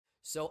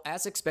So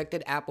as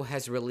expected, Apple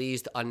has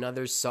released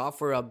another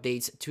software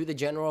updates to the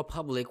general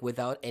public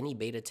without any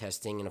beta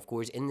testing. And of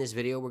course, in this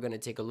video, we're going to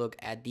take a look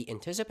at the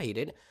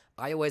anticipated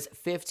iOS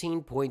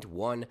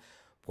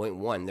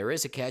 15.1.1. There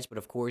is a catch, but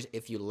of course,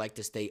 if you'd like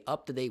to stay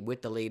up to date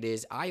with the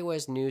latest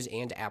iOS news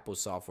and Apple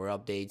software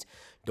updates,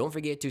 don't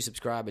forget to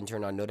subscribe and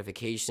turn on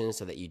notifications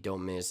so that you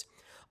don't miss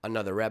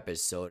another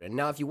episode. And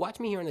now, if you watch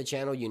me here on the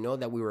channel, you know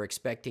that we were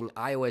expecting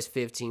iOS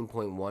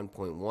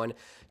 15.1.1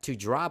 to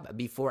drop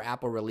before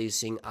Apple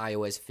releasing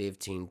iOS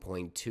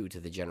 15.2 to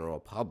the general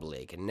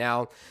public. And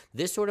now,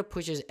 this sort of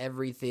pushes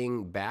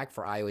everything back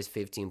for iOS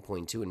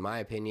 15.2. In my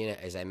opinion,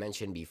 as I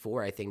mentioned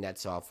before, I think that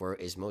software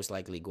is most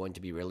likely going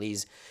to be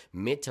released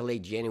mid to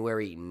late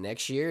January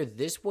next year.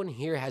 This one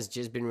here has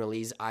just been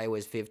released,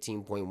 iOS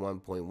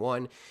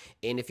 15.1.1.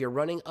 And if you're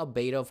running a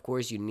beta, of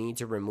course, you need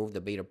to remove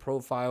the beta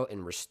profile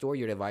and restore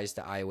your device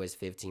to iOS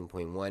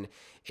 15.1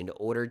 in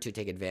order to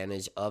take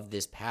advantage of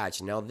this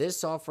patch. Now,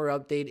 this software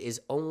update is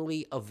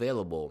only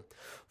available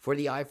for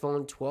the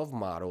iPhone 12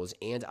 models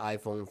and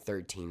iPhone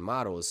 13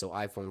 models. So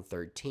iPhone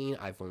 13,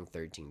 iPhone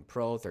 13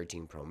 Pro,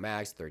 13 Pro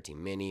Max,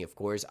 13 Mini, of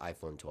course,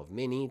 iPhone 12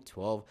 Mini,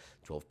 12,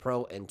 12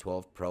 Pro, and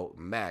 12 Pro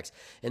Max.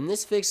 And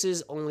this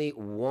fixes only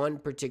one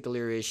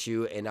particular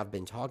issue, and I've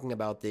been talking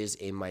about this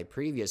in my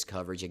previous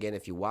coverage. Again,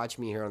 if you watch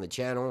me here on the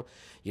channel,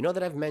 you know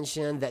that I've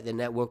mentioned that the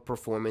network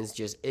performance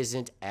just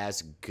isn't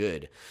as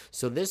good.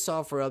 So this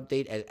software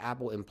update, as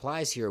Apple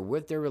implies here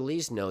with their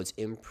release notes,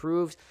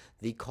 improves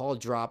the call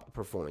drop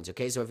performance.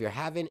 Okay, so if you're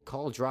having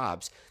call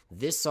drops,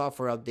 this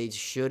software update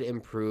should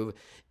improve,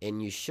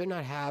 and you should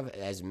not have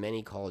as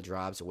many call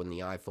drops when the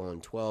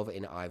iPhone 12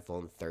 and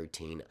iPhone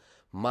 13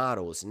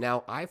 models.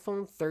 Now,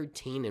 iPhone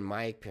 13, in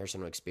my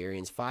personal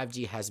experience,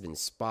 5G has been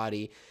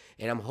spotty,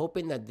 and I'm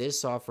hoping that this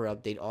software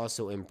update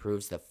also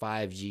improves the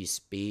 5G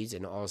speeds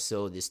and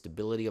also the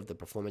stability of the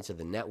performance of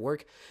the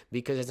network,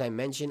 because as I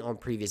mentioned on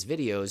previous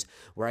videos,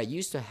 where I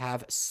used to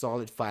have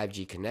solid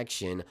 5G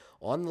connection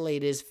on the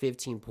latest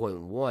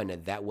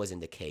 15.1, that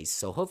wasn't the case.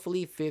 So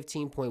hopefully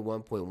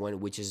 15.1.1,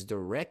 which is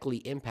directly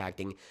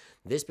impacting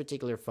this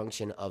particular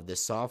function of the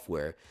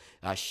software,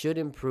 should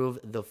improve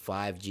the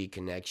 5G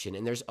connection.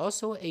 And there's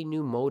also a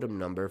new modem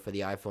number for the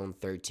iPhone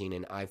 13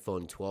 and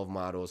iPhone 12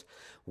 models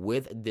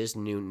with this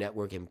new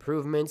network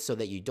improvement so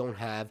that you don't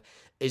have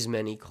as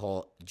many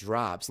call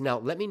drops. Now,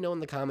 let me know in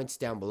the comments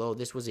down below.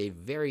 This was a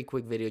very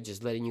quick video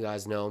just letting you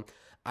guys know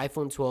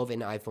iPhone 12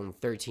 and iPhone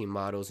 13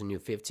 models, a new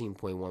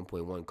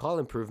 15.1.1 call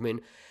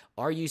improvement.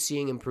 Are you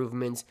seeing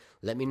improvements?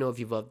 Let me know if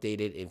you've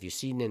updated. If you've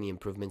seen any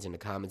improvements in the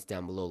comments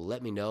down below,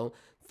 let me know.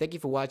 Thank you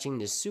for watching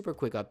this super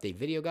quick update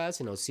video, guys,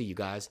 and I'll see you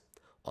guys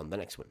on the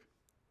next one.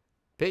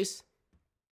 Peace.